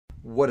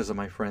What is up,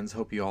 my friends?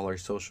 Hope you all are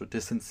social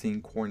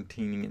distancing,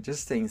 quarantining, and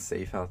just staying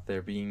safe out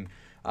there, being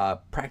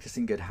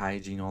practicing good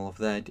hygiene, all of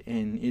that.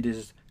 And it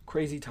is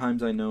crazy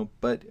times, I know,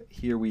 but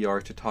here we are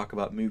to talk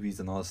about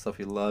movies and all the stuff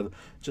you love.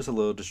 Just a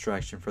little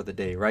distraction for the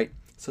day, right?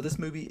 So this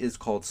movie is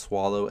called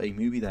Swallow, a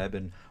movie that I've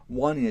been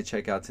wanting to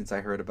check out since I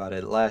heard about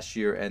it last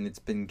year, and it's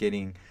been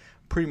getting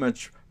pretty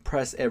much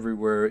press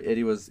everywhere.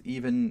 It was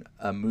even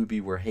a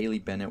movie where Haley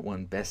Bennett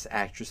won Best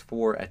Actress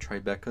for at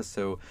Tribeca,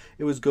 so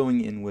it was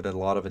going in with a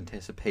lot of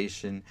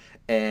anticipation.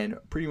 And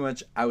pretty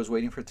much, I was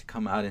waiting for it to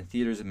come out in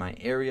theaters in my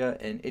area,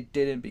 and it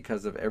didn't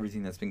because of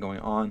everything that's been going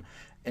on.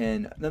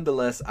 And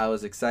nonetheless, I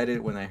was excited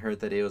when I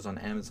heard that it was on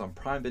Amazon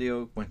Prime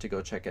Video. Went to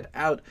go check it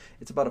out.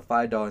 It's about a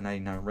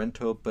 $5.99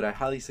 rental, but I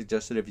highly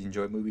suggest it if you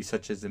enjoy movies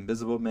such as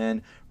Invisible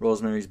Man,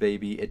 Rosemary's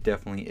Baby. It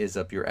definitely is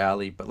up your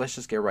alley. But let's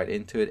just get right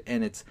into it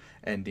and its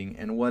ending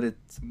and what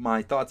it's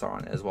my thoughts are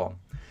on it as well.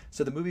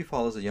 So the movie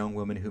follows a young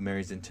woman who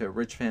marries into a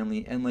rich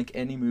family, and like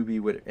any movie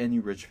with any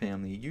rich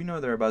family, you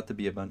know they're about to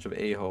be a bunch of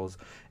a-holes,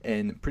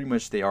 and pretty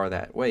much they are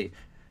that way.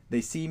 They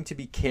seem to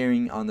be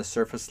caring on the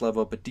surface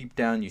level, but deep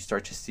down you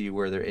start to see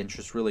where their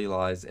interest really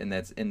lies, and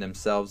that's in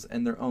themselves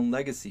and their own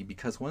legacy.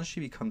 Because once she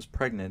becomes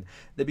pregnant,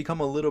 they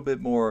become a little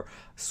bit more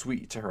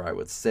sweet to her, I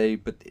would say,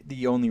 but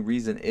the only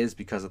reason is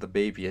because of the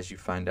baby, as you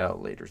find out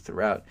later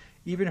throughout.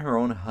 Even her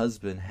own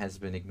husband has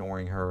been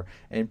ignoring her,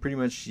 and pretty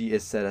much she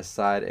is set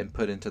aside and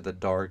put into the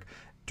dark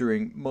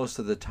during most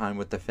of the time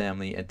with the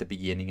family at the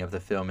beginning of the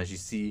film, as you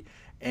see.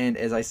 And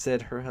as I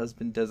said, her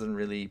husband doesn't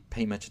really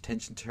pay much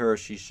attention to her.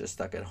 She's just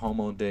stuck at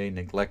home all day,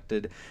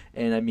 neglected.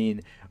 And I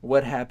mean,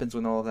 what happens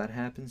when all of that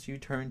happens? You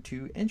turn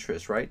to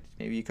interest, right?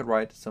 Maybe you could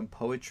write some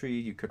poetry,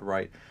 you could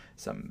write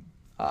some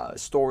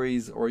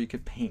stories, or you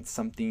could paint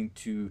something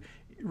to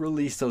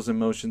release those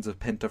emotions of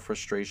pent up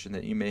frustration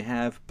that you may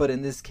have. But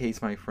in this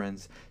case, my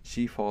friends,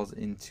 she falls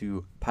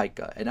into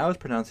Pica. And I was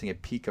pronouncing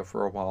it Pika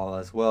for a while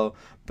as well,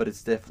 but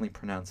it's definitely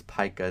pronounced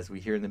Pica as we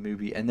hear in the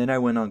movie. And then I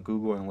went on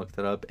Google and looked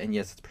it up, and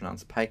yes, it's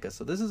pronounced Pica.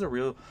 So this is a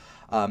real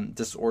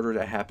disorder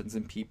that happens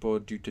in people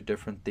due to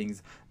different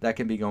things that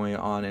can be going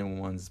on in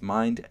one's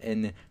mind.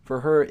 And for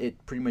her,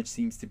 it pretty much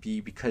seems to be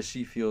because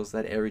she feels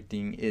that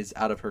everything is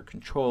out of her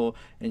control,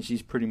 and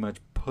she's pretty much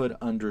put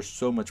under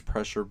so much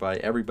pressure by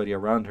everybody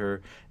around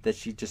her that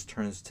she just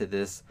turns to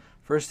this.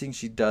 First thing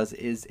she does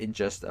is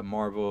ingest a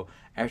marble.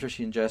 After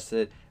she ingests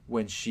it,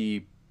 when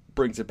she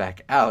brings it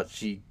back out,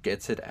 she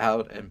gets it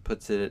out and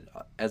puts it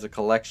as a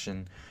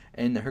collection.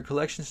 And her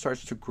collection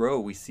starts to grow.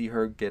 We see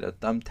her get a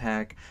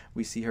thumbtack.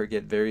 We see her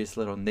get various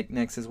little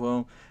knickknacks as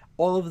well.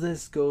 All of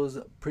this goes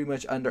pretty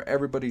much under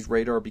everybody's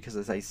radar because,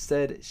 as I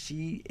said,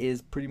 she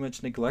is pretty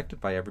much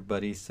neglected by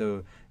everybody.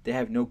 So they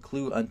have no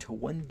clue until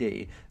one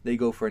day they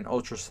go for an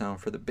ultrasound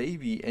for the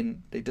baby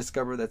and they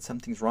discover that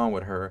something's wrong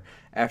with her.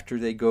 After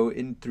they go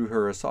in through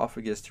her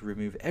esophagus to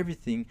remove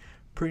everything,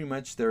 pretty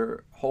much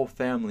their whole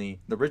family,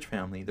 the rich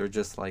family, they're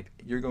just like,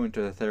 you're going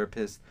to the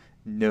therapist.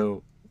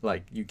 No,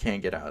 like, you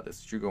can't get out of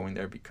this. You're going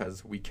there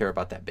because we care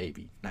about that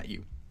baby, not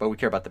you, but we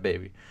care about the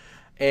baby.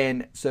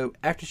 And so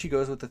after she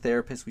goes with the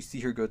therapist, we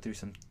see her go through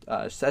some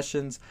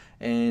sessions,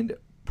 and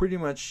pretty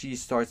much she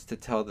starts to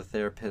tell the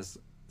therapist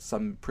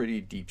some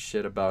pretty deep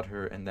shit about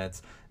her, and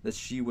that's that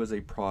she was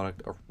a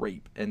product of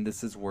rape. And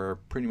this is where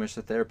pretty much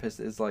the therapist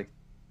is like,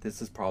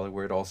 this is probably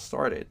where it all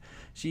started.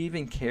 She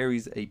even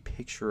carries a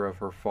picture of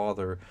her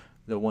father,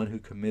 the one who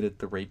committed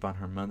the rape on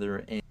her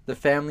mother. And the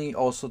family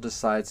also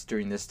decides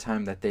during this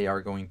time that they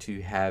are going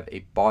to have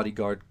a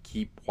bodyguard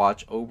keep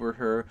watch over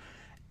her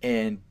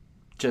and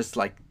just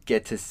like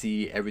get to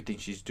see everything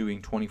she's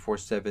doing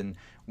 24/7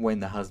 when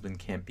the husband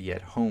can't be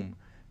at home.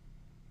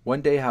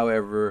 One day,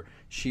 however,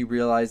 she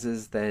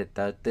realizes that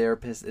the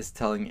therapist is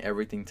telling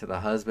everything to the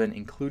husband,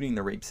 including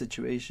the rape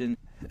situation.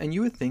 And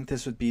you would think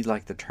this would be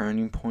like the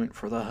turning point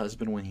for the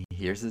husband when he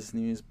hears this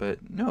news,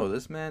 but no,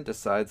 this man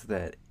decides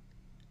that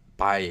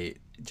by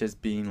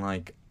just being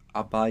like,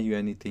 I'll buy you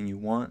anything you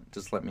want,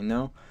 just let me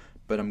know.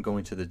 But I'm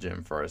going to the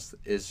gym first.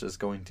 It's just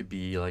going to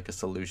be like a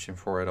solution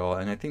for it all.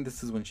 And I think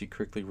this is when she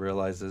quickly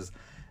realizes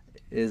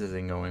is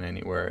isn't going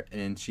anywhere.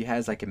 And she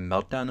has like a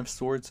meltdown of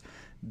sorts.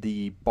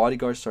 The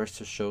bodyguard starts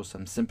to show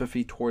some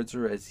sympathy towards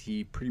her as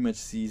he pretty much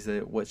sees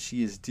that what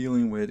she is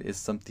dealing with is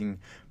something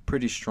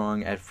pretty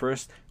strong. At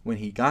first, when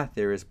he got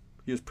there,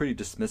 he was pretty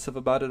dismissive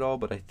about it all,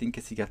 but I think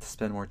as he got to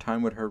spend more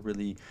time with her,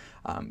 really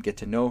get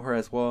to know her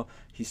as well,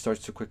 he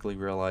starts to quickly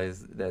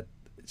realize that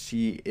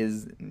she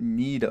is in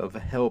need of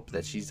help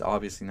that she's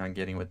obviously not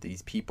getting with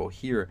these people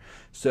here.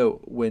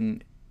 So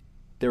when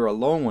they're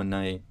alone one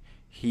night,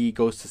 he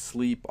goes to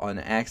sleep on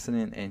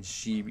accident and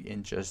she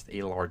ingests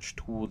a large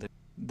tool.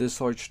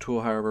 This large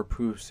tool, however,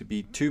 proves to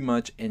be too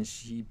much and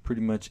she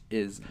pretty much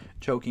is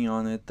choking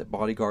on it. The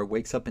bodyguard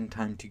wakes up in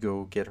time to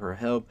go get her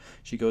help.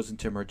 She goes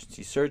into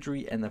emergency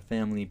surgery and the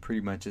family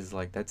pretty much is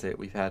like, that's it,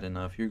 we've had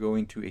enough. You're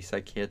going to a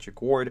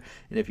psychiatric ward,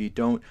 and if you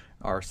don't,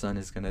 our son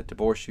is going to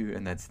divorce you,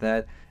 and that's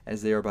that.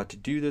 As they are about to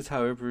do this,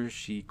 however,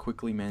 she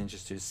quickly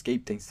manages to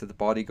escape thanks to the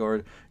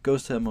bodyguard,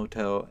 goes to a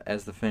motel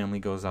as the family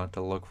goes out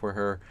to look for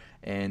her,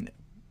 and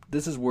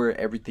this is where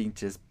everything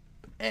just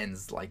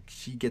ends. Like,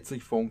 she gets a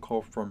phone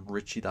call from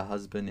Richie, the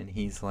husband, and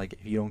he's like,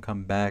 if you don't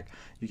come back,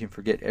 you can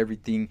forget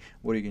everything.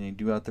 What are you going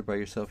to do out there by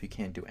yourself? You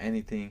can't do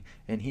anything.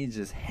 And he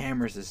just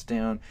hammers this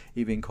down,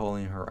 even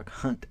calling her a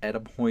cunt at a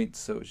point.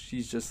 So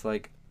she's just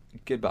like,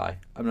 goodbye,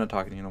 I'm not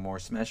talking to you no more.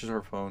 Smashes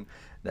her phone.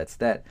 That's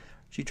that.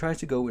 She tries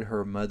to go with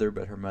her mother,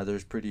 but her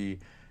mother's pretty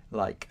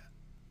like,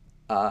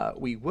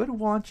 we would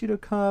want you to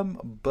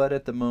come, but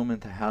at the moment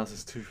the house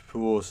is too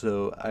full,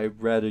 so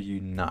I'd rather you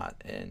not.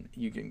 And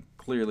you can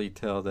clearly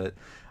tell that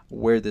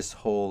where this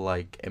whole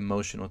like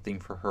emotional thing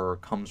for her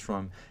comes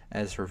from,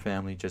 as her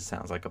family just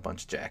sounds like a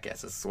bunch of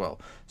jackasses as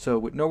well. So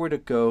with nowhere to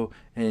go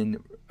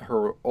and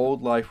her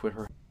old life with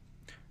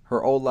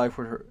her old life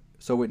with her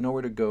so with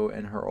nowhere to go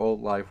and her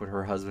old life with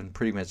her husband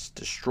pretty much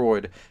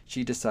destroyed,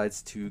 she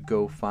decides to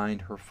go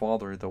find her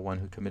father, the one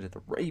who committed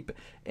the rape,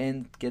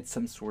 and get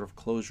some sort of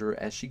closure.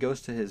 As she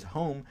goes to his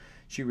home,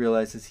 she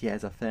realizes he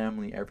has a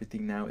family,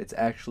 everything now. It's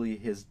actually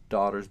his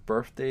daughter's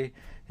birthday,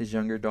 his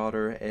younger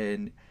daughter,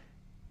 and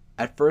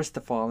at first the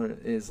father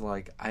is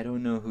like, I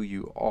don't know who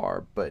you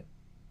are, but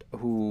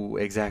who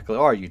exactly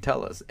are you?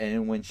 Tell us.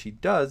 And when she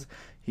does,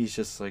 he's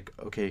just like,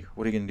 okay,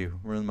 what are you gonna do?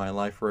 Ruin my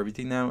life for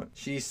everything now?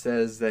 She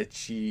says that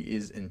she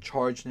is in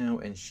charge now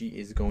and she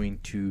is going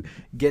to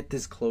get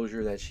this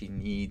closure that she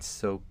needs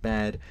so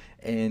bad.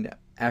 And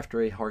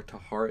after a heart to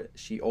heart,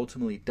 she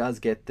ultimately does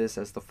get this,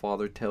 as the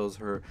father tells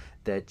her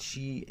that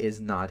she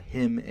is not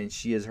him and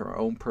she is her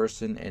own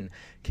person and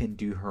can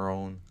do her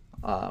own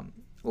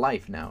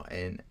life now.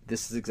 And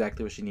this is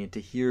exactly what she needed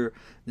to hear.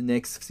 The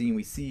next scene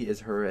we see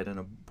is her at an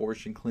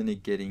abortion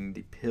clinic getting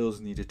the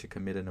pills needed to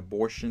commit an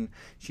abortion.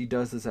 She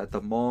does this at the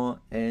mall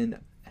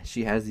and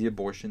she has the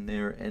abortion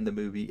there, and the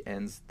movie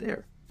ends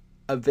there.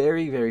 A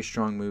very, very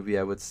strong movie,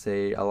 I would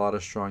say. A lot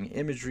of strong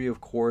imagery, of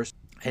course.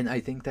 And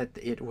I think that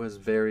it was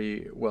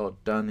very well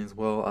done as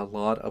well. A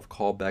lot of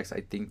callbacks,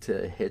 I think,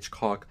 to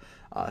Hitchcock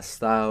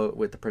style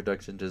with the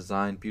production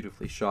design,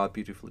 beautifully shot,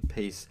 beautifully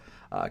paced,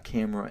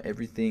 camera,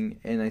 everything.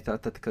 And I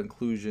thought that the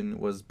conclusion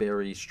was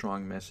very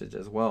strong message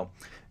as well.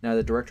 Now,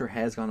 the director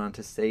has gone on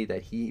to say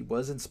that he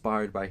was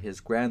inspired by his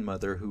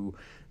grandmother, who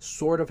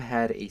sort of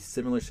had a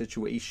similar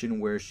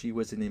situation where she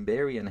was in a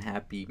very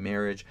unhappy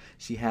marriage.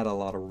 She had a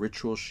lot of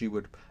rituals she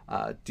would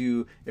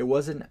do. It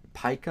wasn't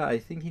pica. I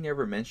think he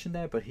never mentioned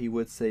that, but he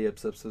would say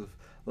obsessive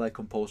like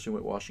compulsion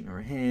with washing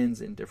her hands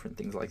and different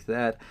things like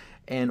that.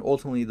 And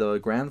ultimately, the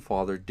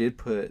grandfather did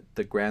put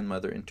the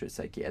grandmother into a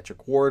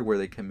psychiatric ward where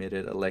they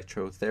committed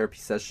electrotherapy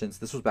sessions.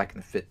 This was back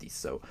in the 50s,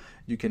 so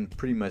you can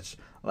pretty much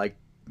like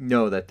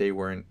know that they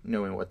weren't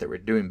knowing what they were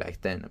doing back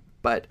then.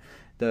 But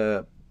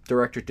the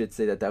director did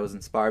say that that was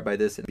inspired by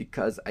this, and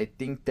because I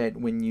think that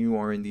when you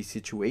are in these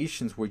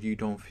situations where you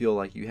don't feel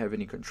like you have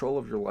any control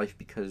of your life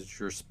because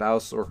your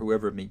spouse or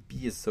whoever it may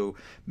be is so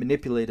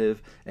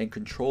manipulative and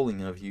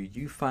controlling of you,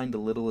 you find the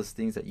littlest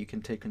things that you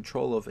can take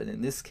control of. And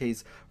in this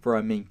case, for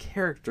our main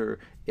character,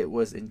 it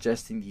was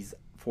ingesting these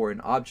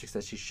foreign objects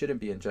that she shouldn't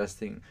be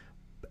ingesting.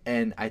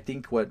 And I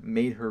think what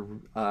made her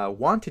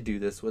want to do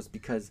this was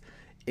because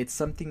it's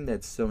something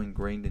that's so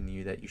ingrained in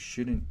you that you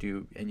shouldn't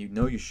do, and you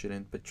know you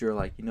shouldn't, but you're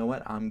like, you know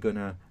what, I'm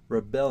gonna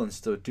rebel and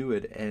still do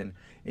it. And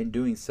in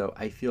doing so,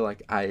 I feel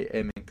like I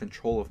am in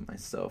control of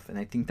myself. And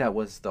I think that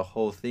was the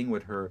whole thing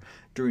with her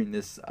during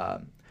this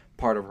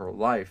part of her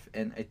life.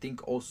 And I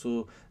think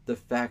also the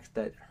fact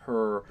that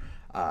her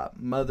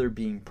mother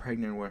being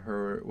pregnant with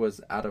her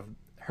was out of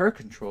her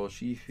control.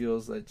 She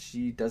feels that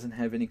she doesn't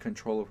have any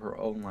control of her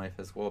own life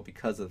as well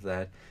because of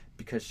that,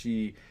 because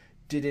she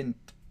didn't,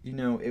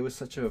 it was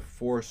such a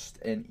forced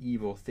and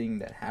evil thing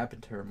that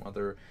happened to her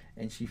mother,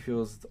 and she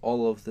feels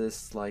all of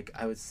this, like,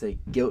 I would say,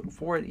 guilt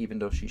for it, even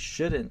though she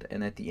shouldn't.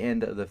 And at the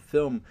end of the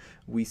film,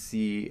 we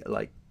see,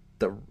 like,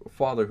 the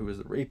father, who is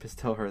the rapist,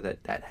 tell her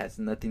that that has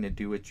nothing to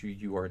do with you.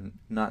 You are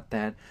not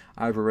that.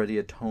 I've already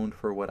atoned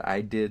for what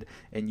I did,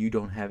 and you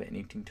don't have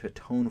anything to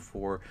atone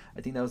for.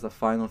 I think that was the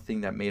final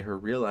thing that made her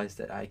realize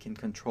that I can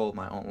control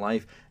my own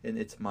life, and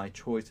it's my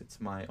choice. It's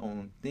my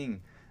own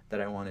thing that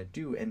I want to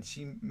do. And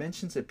she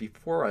mentions it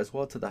before as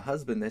well to the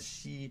husband that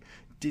she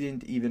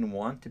didn't even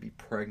want to be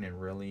pregnant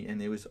really, and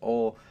it was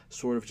all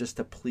sort of just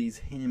to please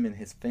him and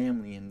his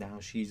family. And now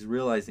she's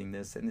realizing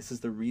this, and this is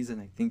the reason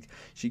I think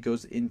she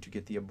goes in to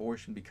get the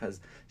abortion, because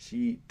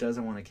she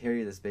doesn't want to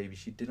carry this baby.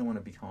 She didn't want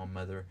to become a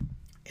mother.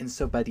 And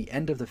so by the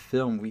end of the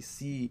film, we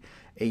see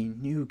a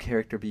new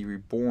character be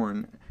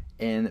reborn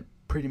and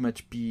pretty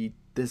much be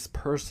this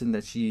person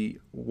that she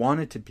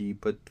wanted to be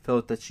but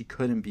felt that she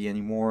couldn't be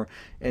anymore.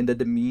 And the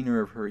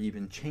demeanor of her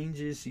even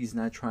changes. She's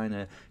not trying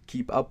to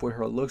keep up with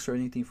her looks or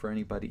anything for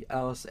anybody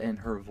else. And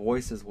her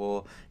voice as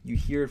well, you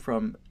hear it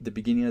from the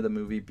beginning of the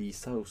movie be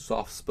so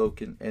soft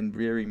spoken and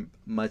very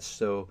much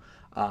so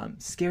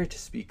scared to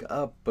speak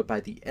up. But by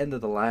the end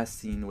of the last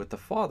scene with the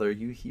father,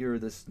 you hear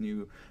this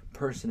new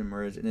person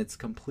emerge, and it's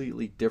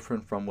completely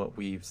different from what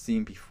we've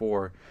seen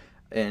before,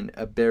 and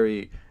a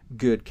very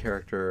good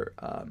character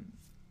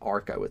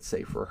arc, I would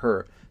say, for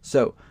her.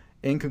 So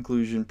in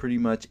conclusion, pretty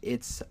much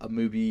it's a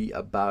movie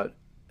about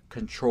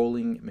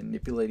controlling,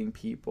 manipulating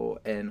people,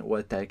 and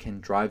what that can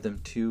drive them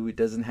to. It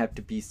doesn't have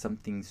to be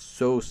something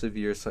so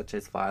severe such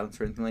as violence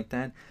or anything like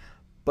that,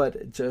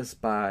 but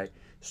just by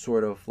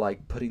sort of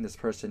like putting this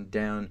person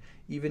down,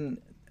 even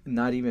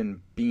not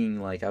even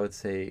being like, I would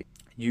say,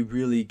 you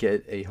really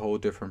get a whole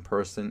different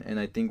person. And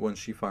I think when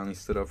she finally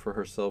stood up for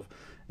herself,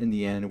 in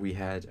the end, we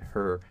had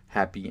her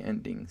happy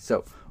ending.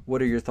 So,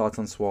 what are your thoughts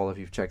on Swole? If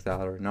you've checked that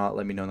out or not,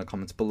 let me know in the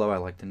comments below. I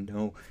like to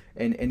know.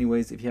 And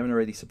anyways, if you haven't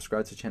already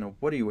subscribed to the channel,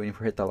 what are you waiting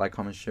for? Hit that like,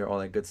 comment, share, all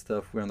that good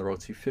stuff. We're on the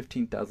road to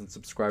 15,000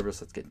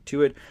 subscribers. Let's get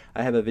to it.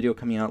 I have a video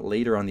coming out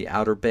later on the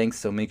Outer Banks,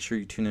 so make sure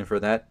you tune in for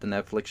that, the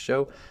Netflix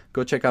show.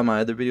 Go check out my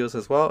other videos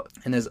as well.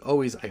 And as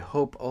always, I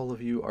hope all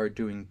of you are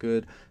doing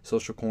good.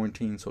 Social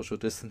quarantine, social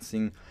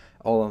distancing,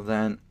 all of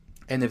that.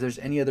 And if there's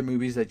any other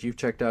movies that you've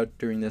checked out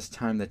during this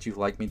time that you'd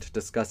like me to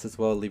discuss as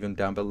well, leave them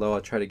down below. I'll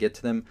try to get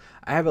to them.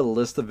 I have a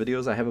list of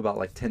videos. I have about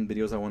like 10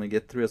 videos I want to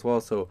get through as well,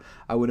 so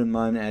I wouldn't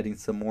mind adding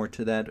some more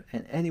to that.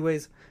 And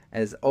anyways,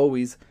 as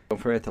always, don't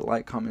forget to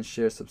like, comment,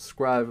 share,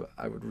 subscribe.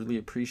 I would really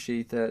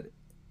appreciate that.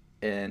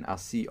 And I'll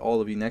see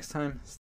all of you next time.